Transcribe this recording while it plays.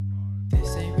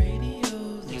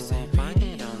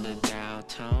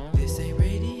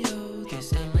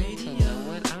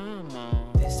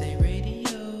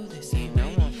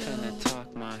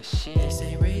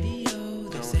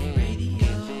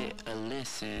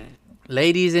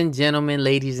Ladies and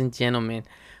gentlemen,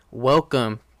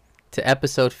 welcome to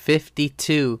episode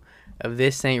 52 of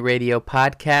This Ain't Radio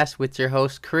podcast with your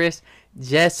host, Chris.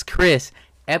 Just Chris.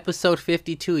 Episode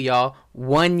 52, y'all.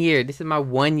 1 year. This is my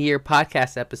 1 year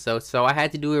podcast episode, so I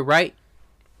had to do it right.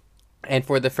 And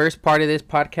for the first part of this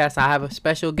podcast, I have a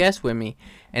special guest with me.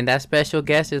 And that special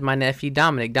guest is my nephew,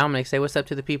 Dominic. Dominic, say what's up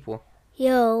to the people.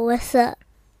 Yo, what's up?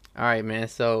 All right, man.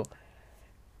 So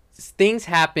things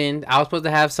happened. I was supposed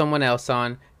to have someone else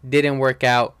on. Didn't work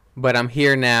out. But I'm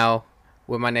here now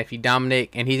with my nephew,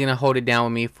 Dominic. And he's going to hold it down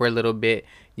with me for a little bit.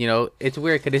 You know, it's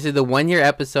weird because this is the 1 year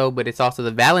episode, but it's also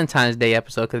the Valentine's Day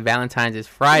episode because Valentine's is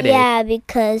Friday. Yeah,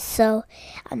 because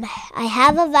I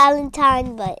have a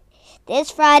Valentine, but this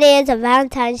Friday is a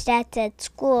Valentine's Day at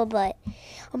school, but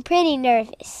I'm pretty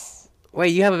nervous. Wait,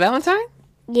 you have a Valentine?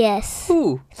 Yes.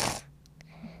 Who?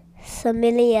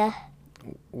 Amelia.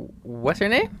 What's her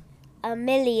name?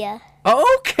 Amelia.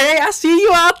 Okay, I see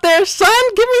you out there,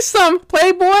 son. Give me some,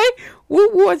 Playboy.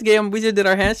 What's game? We just did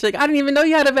our handshake. I didn't even know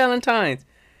you had a Valentine's.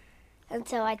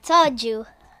 Until I told you.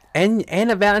 And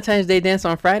a Valentine's Day dance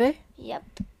on Friday? Yep.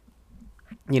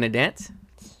 You gonna dance?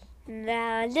 No,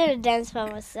 I didn't dance by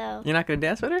myself. You're not gonna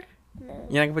dance with her? No.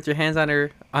 You're not gonna put your hands on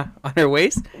her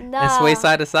waist No. and sway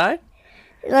side to side?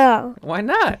 No. Why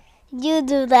not? You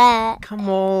do that. Come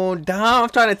on, Dom. I'm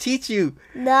trying to teach you.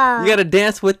 No. You gotta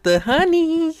dance with the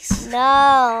honeys.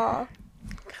 No.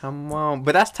 Come on.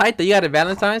 But that's tight though. You had a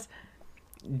Valentine's?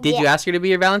 Did you ask her to be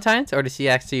your Valentine's or did she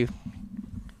ask you?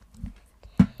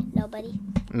 Nobody.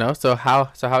 No, so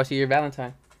how is she your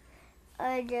Valentine?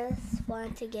 I just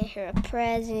want to get her a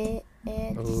present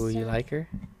and Oh, you like her?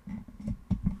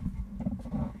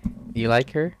 You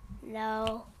like her?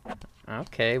 No.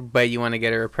 Okay, but you want to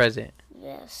get her a present.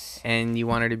 Yes. And you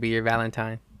want her to be your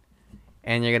Valentine.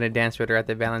 And you're going to dance with her at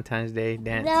the Valentine's Day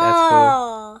dance. No. That's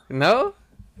cool. No?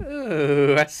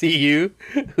 Ooh, I see you.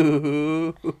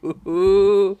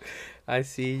 Ooh, I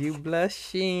see you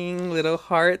blushing. Little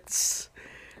hearts.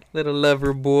 Little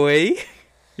lover boy.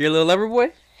 You're a little lover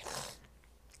boy?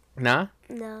 Nah?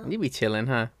 No. You be chilling,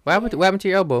 huh? What happened to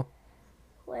your elbow?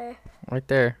 Where? Right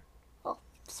there. Oh,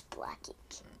 it's blacking.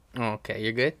 Okay,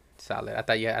 you're good? Solid. I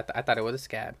thought it was a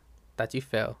scab. Thought you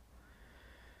fell.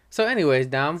 So anyways,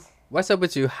 Dom, what's up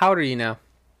with you? How old are you now?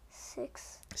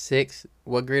 6. 6?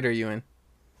 What grade are you in?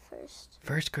 First.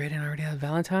 First grade and already have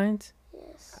Valentine's?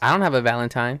 Yes. I don't have a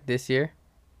Valentine this year.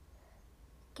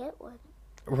 Get one.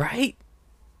 Right?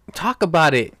 Talk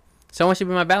about it. Someone should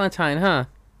be my Valentine, huh?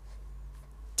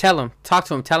 Tell him. Talk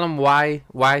to him. Tell him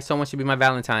why someone should be my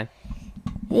Valentine.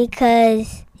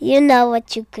 Because you know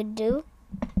what you could do.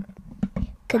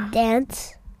 Could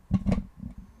dance.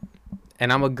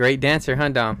 And I'm a great dancer, huh,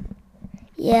 Dom?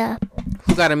 Yeah.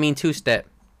 Who got a mean two-step?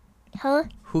 Huh?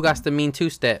 Who got the mean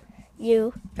two-step?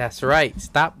 You. That's right.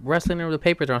 Stop rustling over the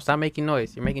paper throne. Stop making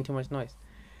noise. You're making too much noise.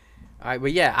 All right,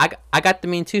 but yeah, I got the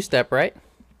mean two-step, right?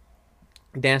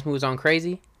 Dance moves on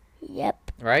crazy.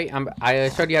 Yep. Right? I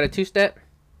showed you how to two-step.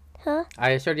 Huh?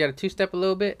 I showed you how to two-step a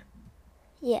little bit.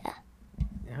 Yeah.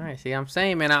 All right. See, I'm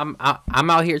saying, man, I'm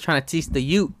out here trying to teach the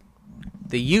youth.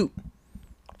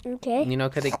 Okay. You know,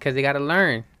 cause they gotta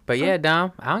learn. But yeah,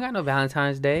 Dom, I don't got no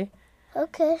Valentine's Day.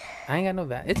 Okay. I ain't got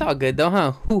no It's all good though,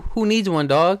 huh? Who needs one,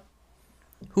 dog?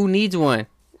 Who needs one?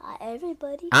 Not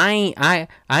everybody. I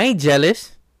ain't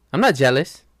jealous. I'm not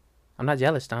jealous. I'm not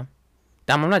jealous, Dom.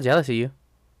 Dom, I'm not jealous of you.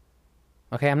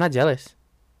 Okay, I'm not jealous.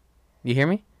 You hear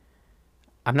me?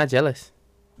 I'm not jealous.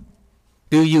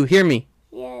 Do you hear me?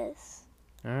 Yes.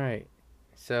 All right.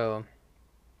 So,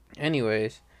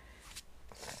 anyways,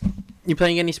 you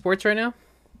playing any sports right now?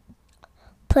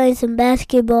 Playing some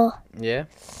basketball. Yeah.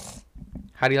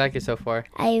 How do you like it so far?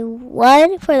 I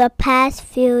won for the past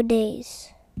few days.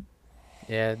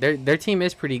 Yeah, their team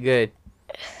is pretty good.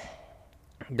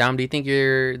 Dom, do you think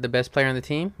you're the best player on the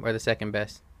team or the second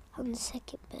best? I'm the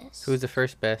second best. Who's the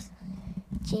first best?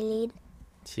 Jaylene.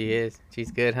 She is.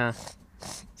 She's good, huh?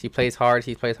 She plays hard.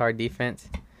 She plays hard defense.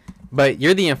 But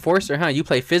you're the enforcer, huh? You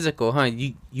play physical, huh?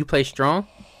 You play strong?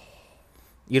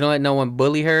 You don't let no one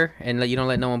bully her and you don't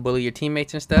let no one bully your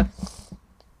teammates and stuff?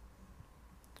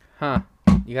 Huh.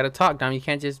 You got to talk, Dom. You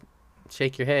can't just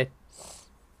shake your head.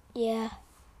 Yeah.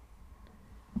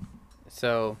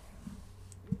 So,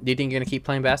 do you think you're going to keep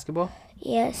playing basketball?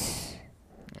 Yes.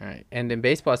 All right. And then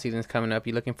baseball season's coming up.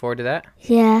 You looking forward to that?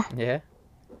 Yeah. Yeah?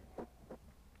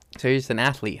 So you're just an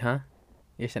athlete, huh?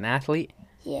 You're just an athlete?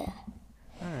 Yeah.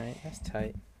 All right. That's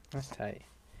tight. That's tight.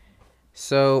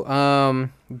 So,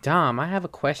 Dom, I have a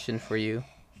question for you.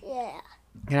 Yeah.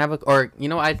 Can I have or you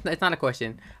know, it's not a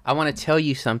question. I want to tell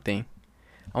you something.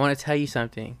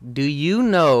 Do you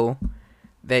know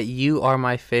that you are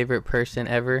my favorite person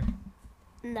ever?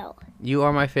 No. You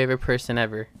are my favorite person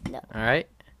ever. No. All right?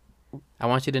 I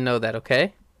want you to know that,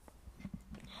 okay?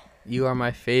 You are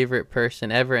my favorite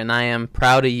person ever, and I am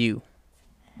proud of you.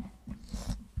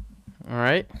 All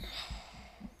right?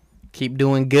 Keep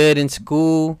doing good in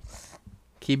school.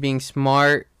 Keep being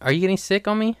smart. Are you getting sick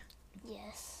on me?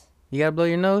 Yes. You gotta blow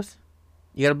your nose?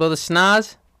 You gotta blow the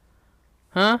snaz?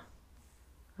 Huh?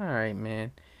 All right,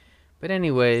 man. But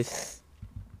anyways,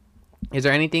 is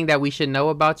there anything that we should know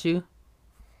about you?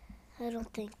 I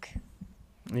don't think.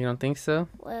 You don't think so?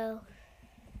 Well,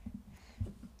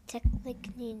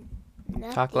 technically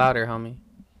nothing. Talk louder, homie.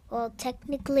 Well,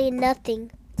 technically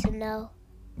nothing to know.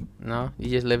 No? You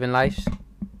just living life?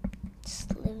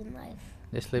 Just living life.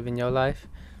 Just living your life?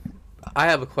 I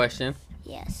have a question.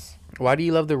 Yes. Why do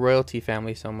you love the royalty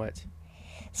family so much?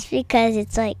 It's because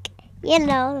it's like,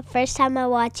 the first time I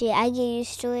watch it, I get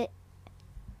used to it.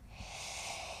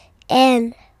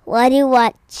 And why do you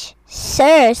watch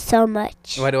Sir so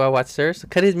much? Why do I watch Sir?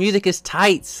 Because his music is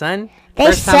tight, son. They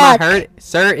First suck. time I heard it,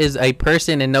 Sir is a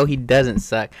person, and no, he doesn't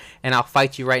suck. And I'll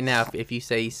fight you right now if you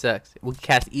say he sucks. We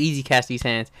cast these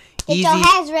hands. Get your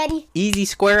hands ready. Easy,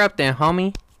 square up then,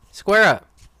 homie. Square up.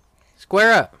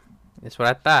 Square up. That's what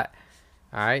I thought.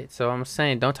 All right, so I'm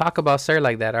saying, don't talk about Sir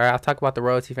like that. All right, I'll talk about the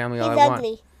royalty family all He's I want.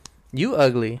 ugly. You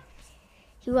ugly.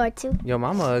 You are too. Your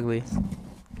mama ugly.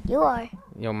 You are.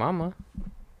 Your mama.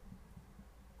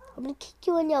 I'm gonna kick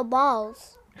you in your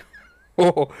balls.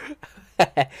 Oh.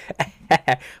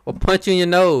 Well, punch you in your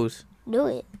nose. Do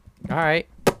it. All right.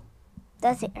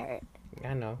 Does it hurt?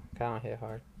 I know. I don't hit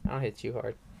hard. I don't hit you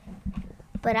hard.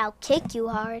 But I'll kick you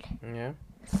hard. Yeah.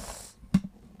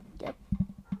 Yep.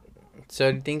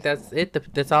 So do you think that's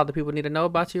it? That's all the people need to know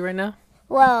about you right now?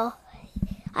 Well,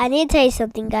 I need to tell you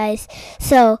something, guys.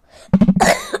 So,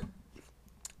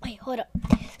 wait, hold up.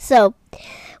 So,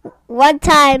 one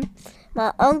time,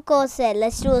 my uncle said,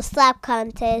 let's do a slap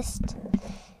contest.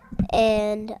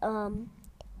 And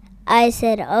I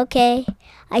said, okay.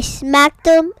 I smacked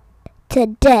him to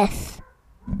death.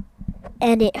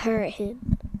 And it hurt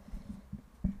him.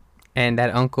 And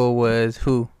that uncle was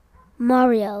who?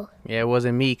 Mario. Yeah, it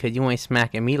wasn't me, because you ain't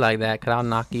smacking me like that, because I'll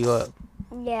knock you up.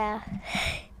 Yeah.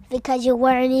 Because you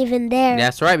weren't even there.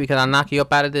 That's right, because I'll knock you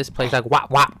up out of this place like whop,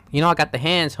 whop. You know I got the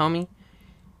hands, homie.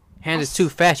 Hands is too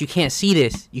fast. You can't see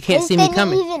this. You can't see me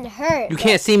coming. It didn't even hurt. You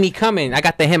can't see me coming. I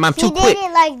got the hand. I'm too He quick. did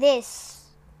it like this.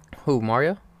 Who,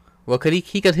 Mario? Well, could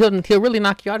he'll really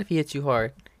knock you out if he hits you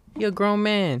hard. You're a grown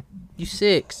man. You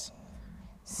 6.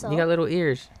 So. You got little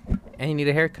ears. And you need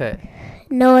a haircut.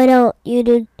 No, I don't. You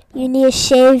do. You need to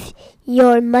shave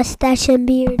your mustache and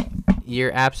beard.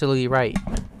 You're absolutely right.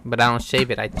 But I don't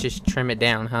shave it. I just trim it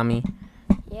down, homie.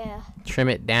 Yeah. Trim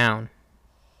it down.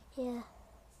 Yeah.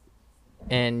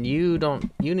 And you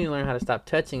need to learn how to stop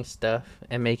touching stuff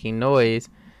and making noise.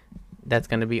 That's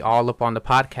going to be all up on the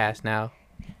podcast now.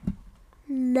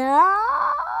 No.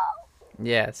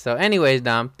 Yeah, so anyways,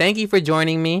 Dom, thank you for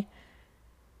joining me.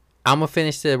 I'm going to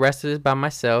finish the rest of this by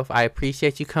myself. I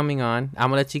appreciate you coming on. I'm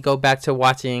going to let you go back to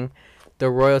watching the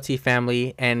royalty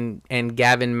family and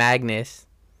Gavin Magnus.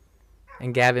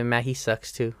 And Gavin, he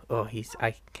sucks too. Oh,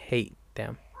 I hate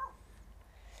them.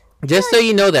 Just so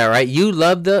you know that, right? You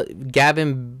love the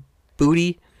Gavin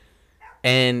Booty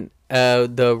and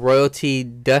the royalty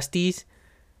Dusties.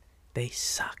 They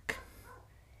suck.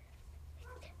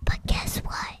 But guess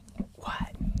what?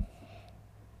 What?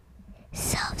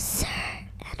 So, Sir,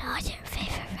 and all your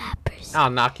favorite rappers.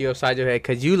 I'll knock you upside your head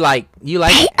because you like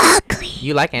They ugly.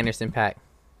 You like Anderson .Paak,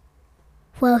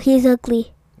 Well, he's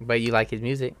ugly. but you like his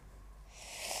music.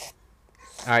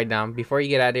 All right, Dom. Before you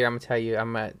get out of here, I'm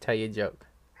gonna tell you a joke.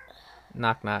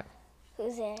 Knock knock.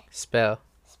 Who's there? Spell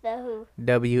Spell who?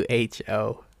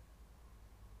 WHO.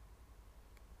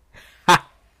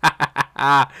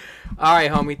 All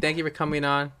right, homie. Thank you for coming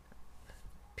on.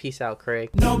 Peace out, Craig.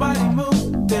 Nobody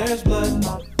move, there's blood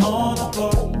on the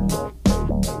floor.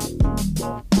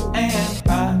 And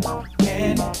I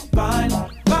can't find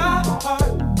my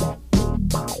heart.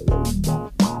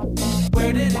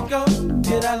 Where did it go?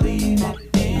 Did I leave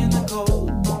it in the cold?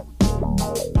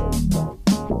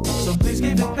 So please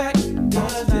give it back,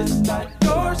 cause it's not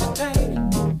yours to take.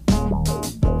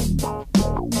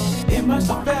 It must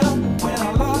have fell when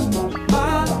I lost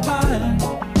my mind.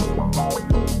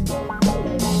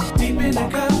 Deep in the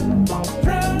cup,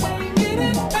 drowning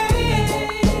in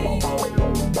pain.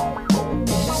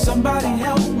 Somebody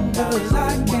help, cause I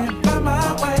can't.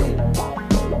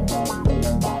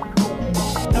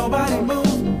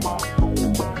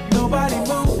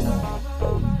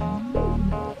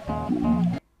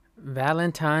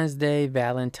 Valentine's Day,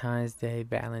 Valentine's Day,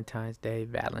 Valentine's Day,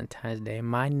 Valentine's Day.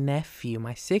 My nephew,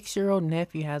 my 6-year-old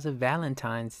nephew has a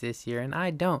Valentine's this year, and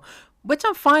I don't, which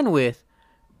I'm fine with.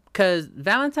 Cause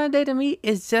Valentine's Day to me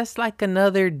is just like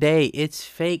another day. It's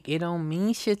fake. It don't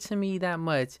mean shit to me that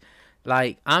much.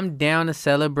 Like, I'm down to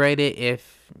celebrate it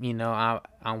if,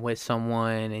 I'm with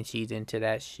someone and she's into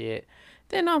that shit.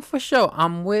 Then for sure,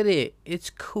 I'm with it. It's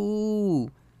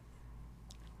cool.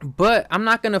 But I'm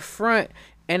not gonna front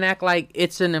and act like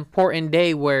it's an important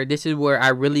day where this is where I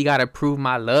really gotta prove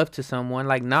my love to someone.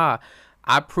 Like, nah.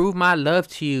 I prove my love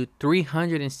to you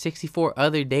 364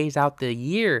 other days out the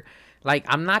year. Like,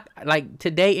 I'm not, like,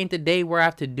 today ain't the day where I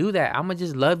have to do that. I'm going to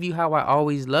just love you how I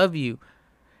always love you.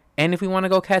 And if we want to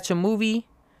go catch a movie,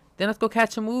 then let's go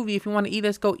catch a movie. If you want to eat,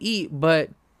 let's go eat.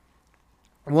 But,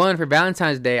 one, for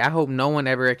Valentine's Day, I hope no one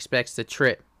ever expects a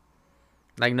trip.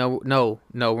 Like, no,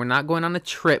 we're not going on a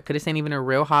trip because this ain't even a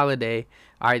real holiday.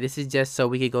 All right, this is just so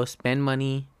we could go spend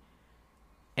money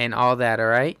and all that, all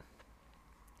right?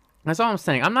 That's all I'm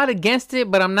saying. I'm not against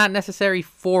it, but I'm not necessarily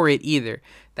for it either.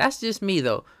 That's just me,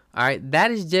 though. All right,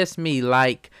 that is just me.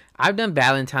 Like, I've done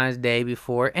Valentine's Day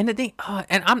before, and the thing,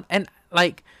 I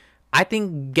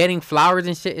think getting flowers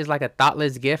and shit is like a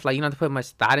thoughtless gift. Like, you don't have to put much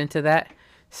thought into that.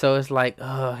 So it's like,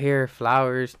 oh, here,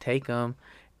 flowers, take them.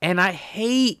 And I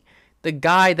hate the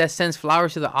guy that sends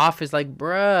flowers to the office. Like,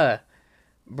 bruh,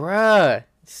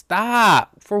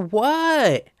 stop. For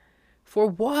what? For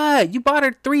what? You bought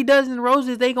her 3 dozen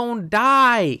roses. They gonna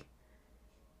die.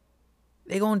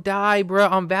 They gonna die, bruh,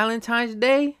 on Valentine's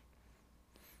Day.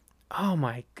 Oh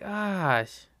my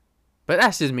gosh. But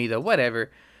that's just me though. Whatever.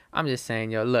 I'm just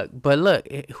saying, yo, look. But look,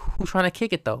 who's trying to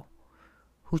kick it though?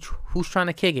 Who's trying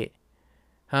to kick it?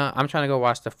 Huh? I'm trying to go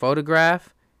watch The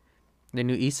Photograph, the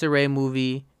new Issa Rae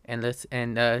movie, I'm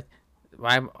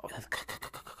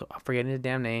forgetting his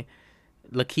damn name.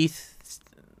 Lakeith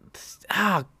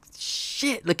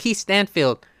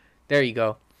Stanfield. There you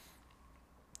go.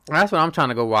 That's what I'm trying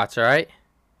to go watch, alright?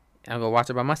 I'm gonna watch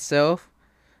it by myself.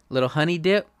 Little honey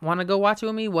dip, wanna go watch it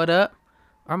with me? What up?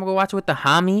 Or I'm gonna go watch it with the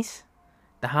homies.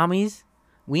 The homies.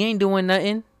 We ain't doing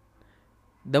nothing.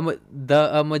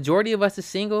 The majority of us is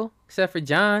single, except for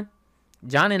John.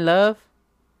 John in love.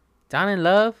 John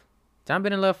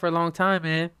been in love for a long time,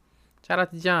 man. Shout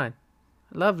out to John.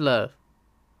 Love.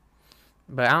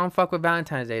 But I don't fuck with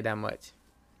Valentine's Day that much.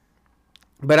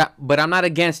 But I'm not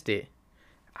against it.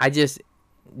 I just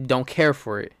don't care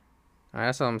for it. Alright,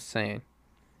 that's all I'm saying.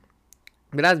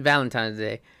 But that's Valentine's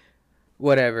Day.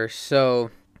 Whatever.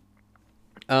 So,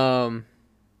 can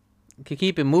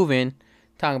keep it moving.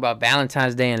 Talking about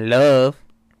Valentine's Day and love.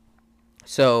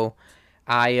 So,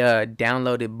 I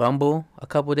downloaded Bumble a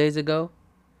couple days ago.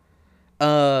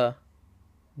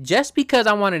 Just because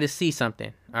I wanted to see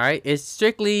something. Alright? It's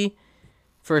strictly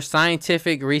for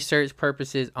scientific research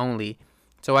purposes only.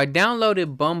 So, I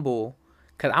downloaded Bumble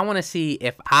because I want to see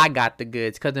if I got the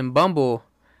goods. Because in Bumble,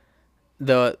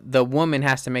 the woman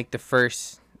has to make the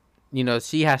first,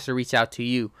 she has to reach out to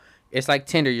you. It's like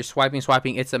Tinder. You're swiping.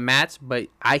 It's a match, but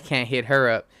I can't hit her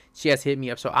up. She has to hit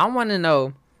me up. So I want to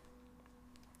know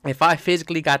if I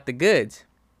physically got the goods.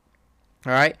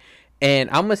 All right. And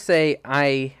I'm going to say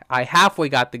I halfway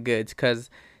got the goods because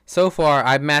so far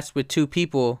I've matched with 2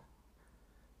 people.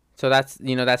 So that's,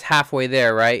 that's halfway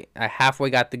there, right? I halfway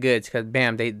got the goods because,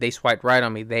 bam, they swiped right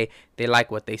on me. They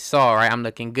like what they saw, right? I'm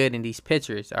looking good in these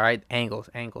pictures, all right? Angles.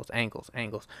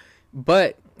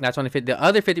 But that's only 50. The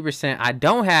other 50% I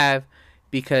don't have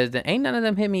because there ain't none of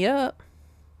them hit me up.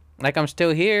 Like, I'm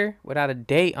still here without a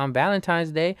date on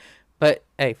Valentine's Day. But,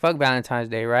 hey, fuck Valentine's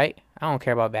Day, right? I don't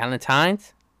care about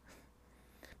Valentine's.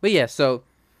 But, yeah, so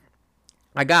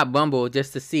I got Bumble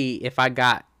just to see if I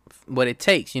got what it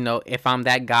takes, if I'm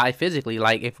that guy physically,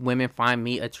 like if women find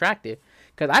me attractive,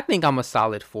 because I think I'm a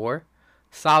solid 4,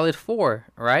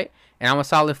 right? And I'm a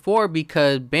solid 4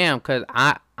 because because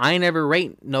I ain't never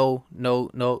rate no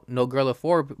girl a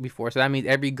 4 before, so that means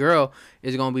every girl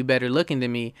is gonna be better looking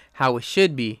than me, how it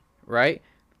should be, right?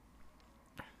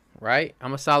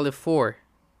 I'm a solid 4.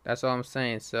 That's all I'm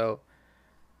saying. So,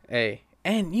 hey,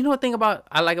 and you know what thing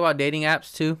I like about dating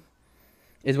apps too,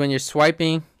 is when you're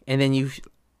swiping and then you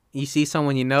see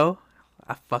someone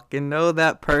I fucking know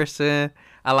that person.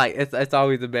 It's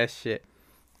always the best shit.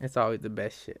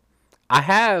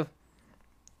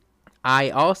 I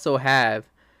also have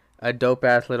a dope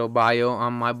ass little bio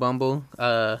on my Bumble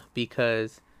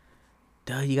because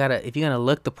if you're gonna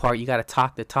look the part, you gotta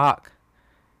talk the talk.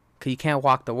 Cause you can't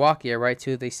walk the walk yet, right?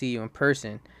 Till they see you in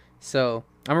person. So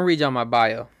I'm gonna read y'all my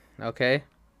bio, okay?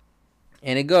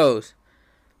 And it goes,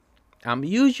 I'm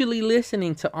usually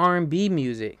listening to R&B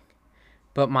music,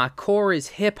 but my core is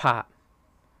hip hop.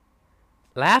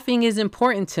 Laughing is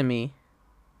important to me.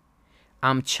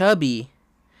 I'm chubby,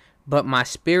 but my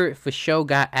spirit for sure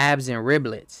got abs and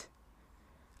riblets.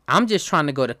 I'm just trying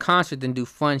to go to concerts and do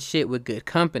fun shit with good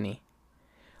company.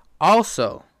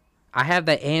 Also, I have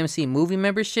that AMC movie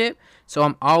membership, so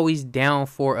I'm always down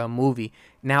for a movie.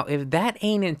 Now, if that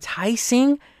ain't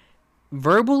enticing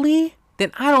verbally,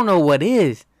 then I don't know what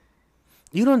is.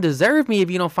 You don't deserve me if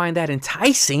you don't find that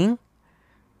enticing.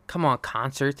 Come on,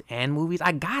 concerts and movies,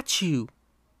 I got you.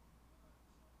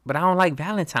 But I don't like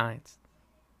Valentine's.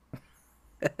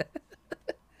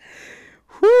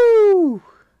 Whoo!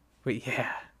 But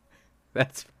yeah,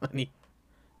 that's funny.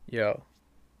 Yo,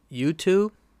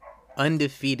 YouTube,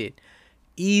 undefeated.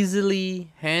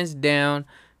 Easily, hands down,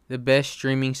 the best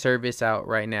streaming service out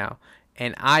right now.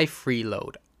 And I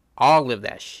freeload all of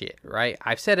that shit, right?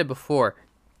 I've said it before.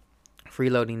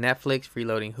 Freeloading Netflix,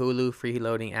 freeloading Hulu,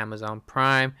 freeloading Amazon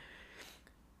Prime,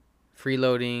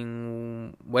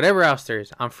 freeloading whatever else there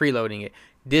is. I'm freeloading it.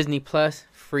 Disney Plus,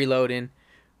 freeloading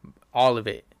all of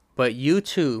it. But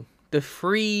YouTube, the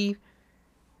free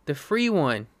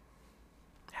one,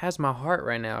 has my heart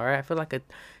right now. All right, I feel like a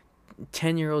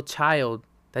 10-year-old child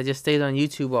that just stays on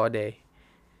YouTube all day.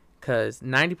 Cause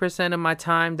 90% of my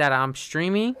time that I'm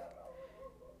streaming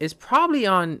is probably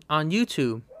on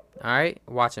YouTube. All right,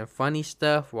 watching funny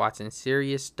stuff, watching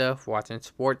serious stuff, watching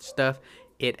sports stuff.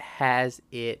 It has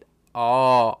it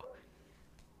all.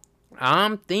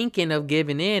 I'm thinking of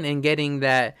giving in and getting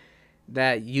that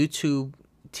YouTube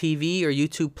TV or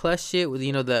YouTube Plus shit with,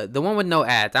 you know, the one with no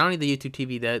ads. I don't need the YouTube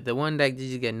TV. The one that you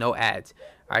just get no ads.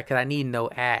 All right, cause I need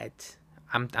no ads.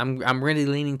 I'm really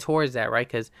leaning towards that, right?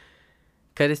 Cause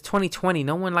it's 2020.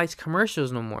 No one likes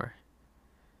commercials no more.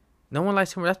 No one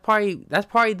likes commercials. That's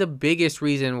probably the biggest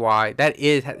reason why.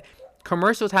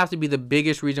 Commercials have to be the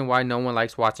biggest reason why no one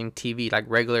likes watching TV, like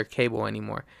regular cable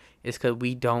anymore. It's because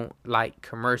we don't like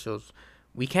commercials.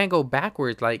 We can't go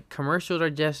backwards. Like, commercials are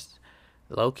just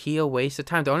low-key a waste of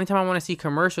time. The only time I want to see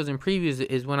commercials and previews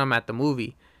is when I'm at the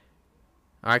movie.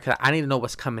 All right, because I need to know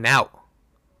what's coming out.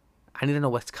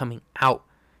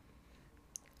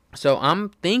 So I'm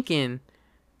thinking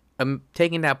I'm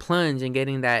taking that plunge and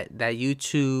getting that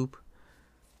YouTube,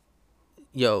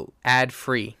 ad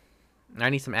free. I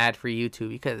need some ad free YouTube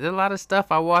because there's a lot of stuff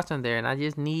I watch on there and I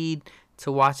just need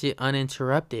to watch it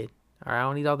uninterrupted. All right, I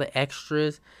don't need all the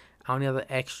extras.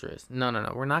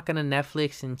 No. We're not gonna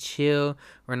Netflix and chill.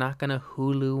 We're not gonna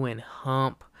Hulu and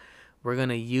hump. We're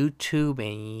gonna YouTube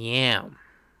and yam.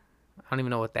 I don't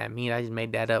even know what that means. I just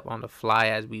made that up on the fly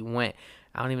as we went.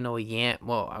 I don't even know what yam.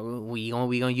 Well, we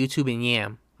gonna YouTube and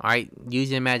yam. All right,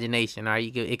 use your imagination. All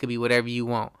right, it could be whatever you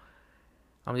want.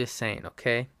 I'm just saying,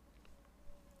 okay?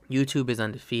 YouTube is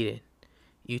undefeated.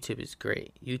 YouTube is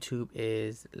great. YouTube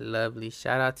is lovely.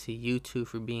 Shout out to YouTube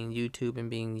for being YouTube and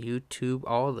being YouTube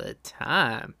all the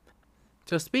time.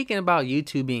 So speaking about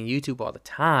YouTube being YouTube all the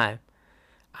time,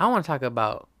 I want to talk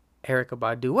about Erykah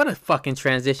Badu. What a fucking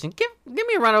transition. Give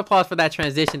me a round of applause for that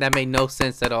transition that made no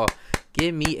sense at all.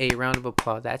 Give me a round of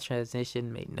applause. That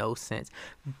transition made no sense.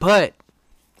 But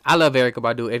I love Erykah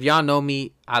Badu. If y'all know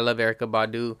me, I love Erykah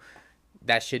Badu.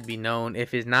 That should be known.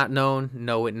 If it's not known,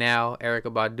 know it now.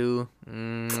 Erykah Badu,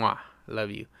 mwah,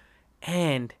 love you.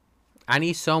 And I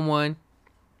need someone.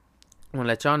 I want to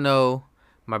let y'all know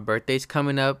my birthday's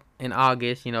coming up in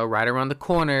August, right around the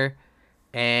corner.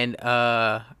 And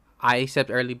I accept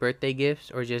early birthday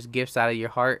gifts or just gifts out of your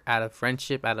heart, out of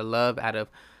friendship, out of love,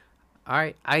 all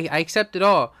right, I accept it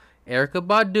all. Erykah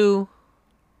Badu,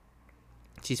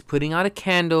 she's putting out a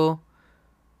candle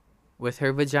with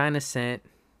her vagina scent.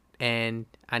 And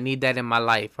I need that in my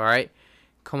life, all right?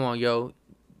 Come on, yo.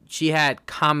 She had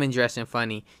Common dressing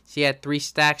funny. She had 3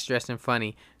 Stacks dressing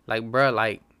funny. Like,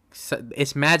 bro,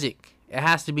 it's magic. It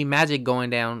has to be magic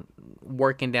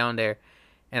working down there.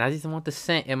 And I just want the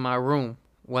scent in my room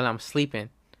while I'm sleeping.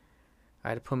 All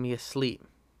right, to put me asleep.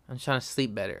 I'm trying to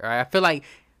sleep better, all right? I feel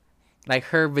like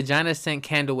her vagina scent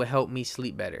candle would help me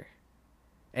sleep better.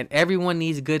 And everyone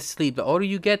needs good sleep. The older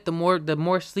you get, the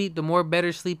more sleep, the more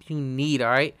better sleep you need,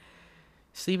 all right?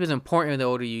 Sleep is important the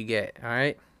older you get, all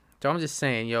right? So I'm just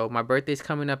saying, yo, my birthday's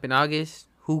coming up in August.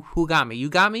 Who got me? You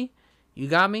got me? You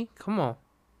got me? Come on.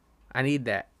 I need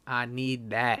that.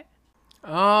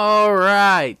 All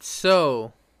right.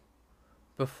 So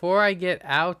before I get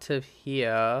out of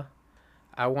here,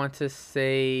 I want to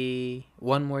say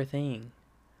one more thing.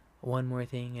 One more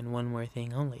thing and one more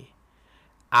thing only.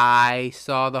 I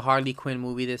saw the Harley Quinn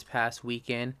movie this past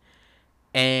weekend,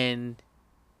 and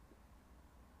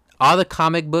all the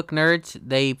comic book nerds,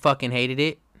 they fucking hated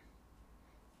it.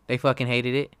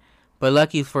 But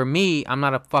lucky for me, I'm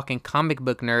not a fucking comic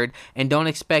book nerd, and don't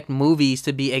expect movies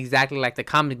to be exactly like the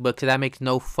comic book, because that makes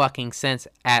no fucking sense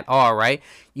at all, right?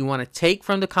 You want to take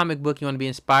from the comic book, you want to be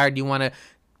inspired, you want to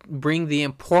bring the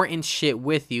important shit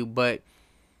with you, but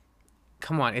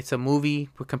come on, it's a movie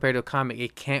compared to a comic.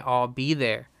 It can't all be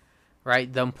there,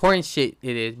 right? The important shit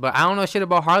it is. But I don't know shit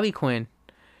about Harley Quinn,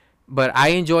 but I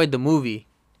enjoyed the movie,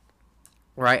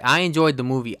 right? I enjoyed the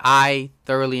movie. I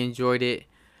thoroughly enjoyed it.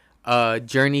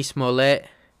 Journey Smollett,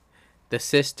 the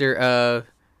sister of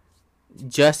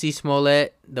Jussie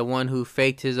Smollett, the one who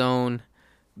faked his own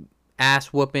ass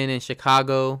whooping in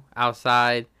Chicago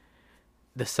outside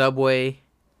the subway,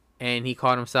 and he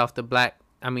called himself the black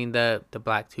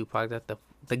Tupac,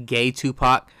 the gay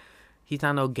Tupac. He's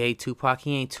not no gay Tupac.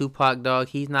 He ain't Tupac, dog.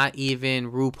 He's not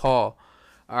even RuPaul.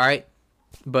 Alright?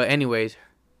 But anyways,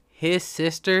 his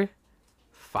sister,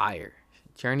 fire.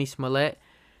 Journey Smollett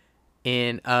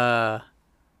in the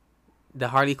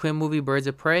Harley Quinn movie, Birds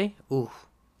of Prey. Ooh,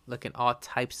 looking all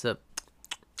types of.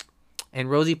 And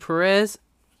Rosie Perez.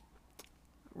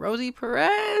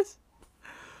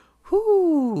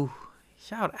 Whoo.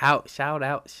 Shout out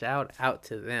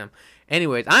to them.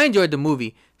 Anyways, I enjoyed the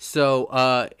movie.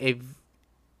 So, if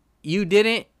you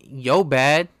didn't, yo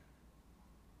bad.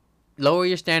 Lower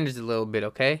your standards a little bit,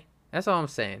 okay? That's all I'm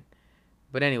saying.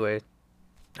 But anyways,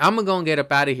 I'm going to go and get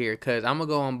up out of here, because I'm going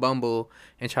to go on Bumble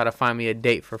and try to find me a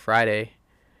date for Friday,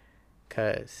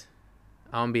 because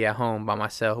I'm going to be at home by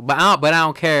myself. But I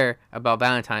don't care about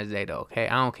Valentine's Day, though, okay?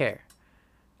 I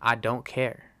don't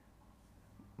care.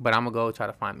 But I'm going to go try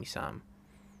to find me some.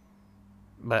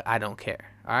 But I don't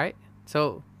care. Alright?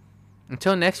 So,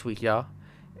 until next week, y'all.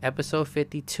 Episode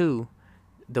 52.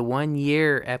 The 1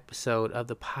 year episode of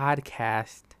the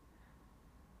podcast.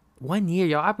 1 year,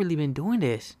 y'all. I've really been doing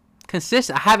this.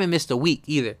 Consistent. I haven't missed a week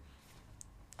either.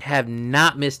 Have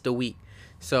not missed a week.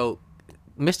 So,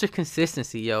 Mr.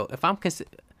 Consistency, yo. If I'm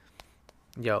consistency.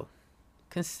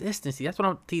 That's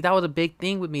what that was a big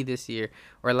thing with me this year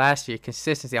or last year.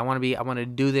 Consistency. I want to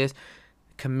do this.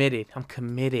 Committed. I'm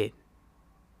committed.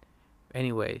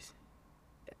 Anyways,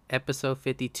 episode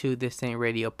 52, This Ain't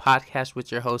Radio podcast with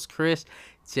your host, Chris.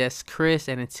 Just Chris.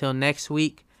 And until next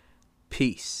week,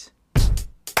 peace.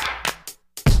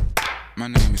 My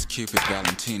name is Cupid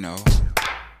Valentino,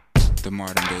 the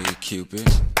modern day Cupid.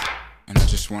 And I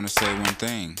just want to say one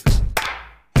thing.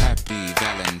 Happy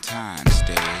Valentine's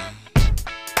Day.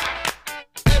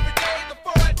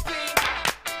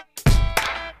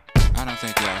 I don't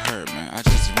think y'all heard me. I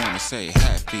just want to say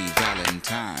Happy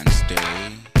Valentine's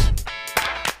Day.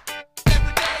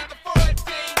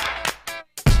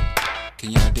 Can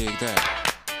y'all dig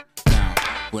that? Now,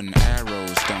 when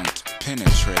arrows don't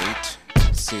penetrate,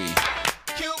 see.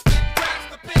 Cupid grabs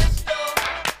the pistol.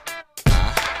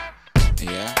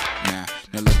 Yeah.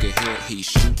 Now look at here. He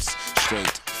shoots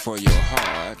straight for your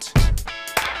heart.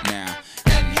 Now,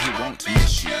 and he won't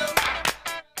miss you.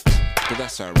 But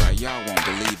that's alright, y'all won't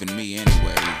believe in me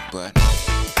anyway, but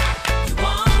you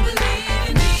won't believe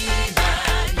in me,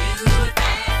 but you would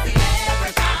fancy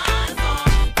every time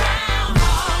on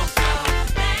Groundhog Show.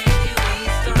 Thank you,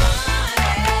 Easter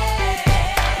Bunny.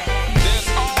 There's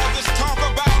all this talk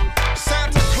about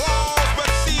Santa Claus,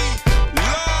 but see,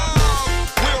 love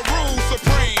will rule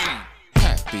supreme.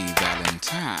 Happy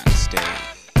Valentine's Day.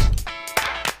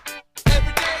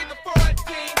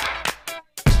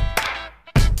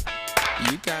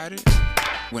 You got it.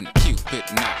 When Cupid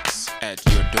knocks at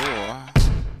your door,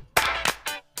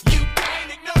 you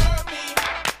can't ignore me.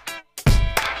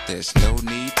 There's no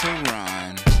need to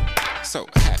run. So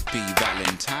happy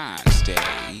Valentine's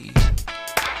Day.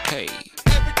 Hey.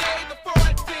 Every day the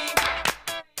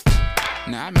 14th.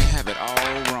 Now I may have it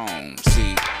all wrong.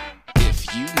 See,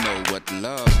 if you know what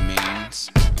love means,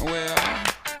 well,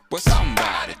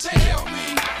 somebody tell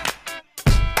me.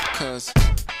 'Cause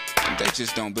they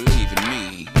just don't believe in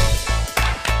me.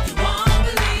 You won't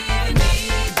believe in me,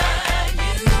 but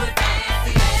you would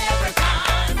fancy every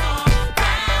time on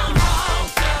Groundhog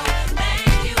Show. Thank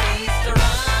you, Easter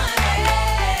Bunny.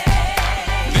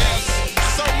 There's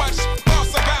so much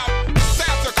fuss about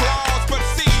Santa Claus, but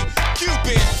see,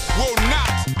 Cupid will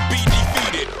not be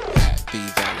defeated. Happy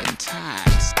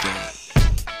Valentine's Day.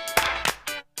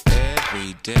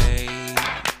 Every day,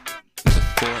 the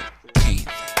 14th.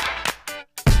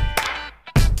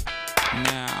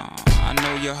 Now, I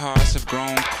know your hearts have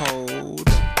grown cold,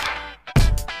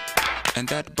 and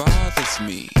that bothers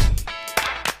me.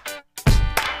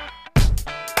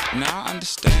 Now I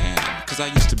understand, 'cause I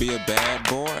used to be a bad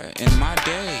boy in my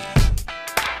day.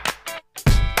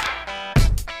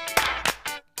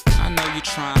 I know you're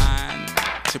trying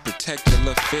to protect your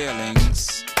little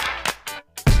feelings,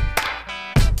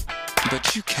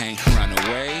 but you can't run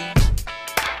away.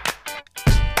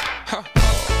 Ho,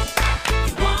 ho.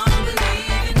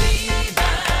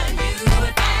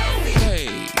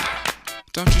 Hey,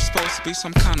 don't you supposed to be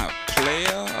some kind of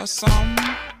player or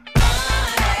something?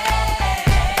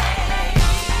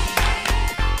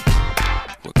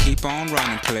 Well, keep on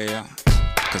running, player,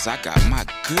 'cause I got my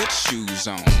good shoes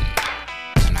on,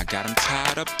 and I got them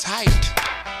tied up tight,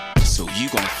 so you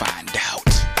gon' find out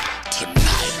tonight.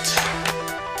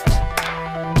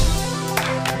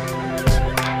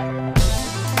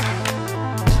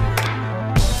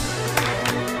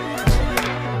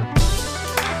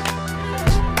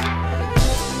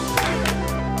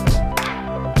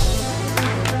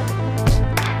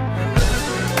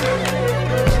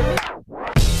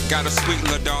 Got a sweet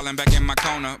little darling back in my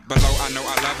corner. Below, I know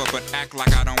I love her, but act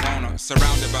like I don't want her.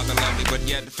 Surrounded by the lovely, but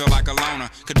yet feel like a loner.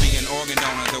 Could be an organ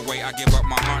donor the way I give up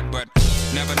my heart, but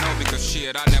never know because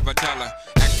shit, I never tell her.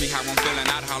 Ask me how I'm feeling,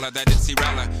 I'd holler that it's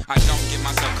Cirella. I don't get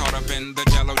myself caught up in the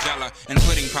jello jella and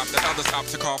pudding pop that others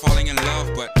opt to call falling in love.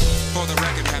 But for the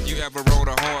record, have you ever rode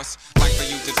a horse? Like for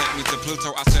you to take me to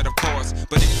Pluto, I said of course.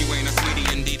 But if you ain't a sweetie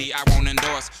indeedy, I won't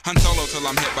endorse. Hun Solo till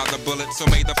I'm hit by the bullet, so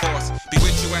may the force be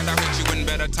with you and I'll hit you when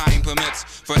better time permits.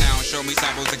 For now, show me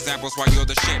samples, examples while you're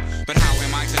the shit. But how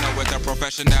am I to know what the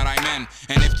profession that I'm in?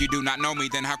 And if you do not know me,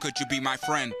 then how could you be my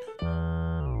friend?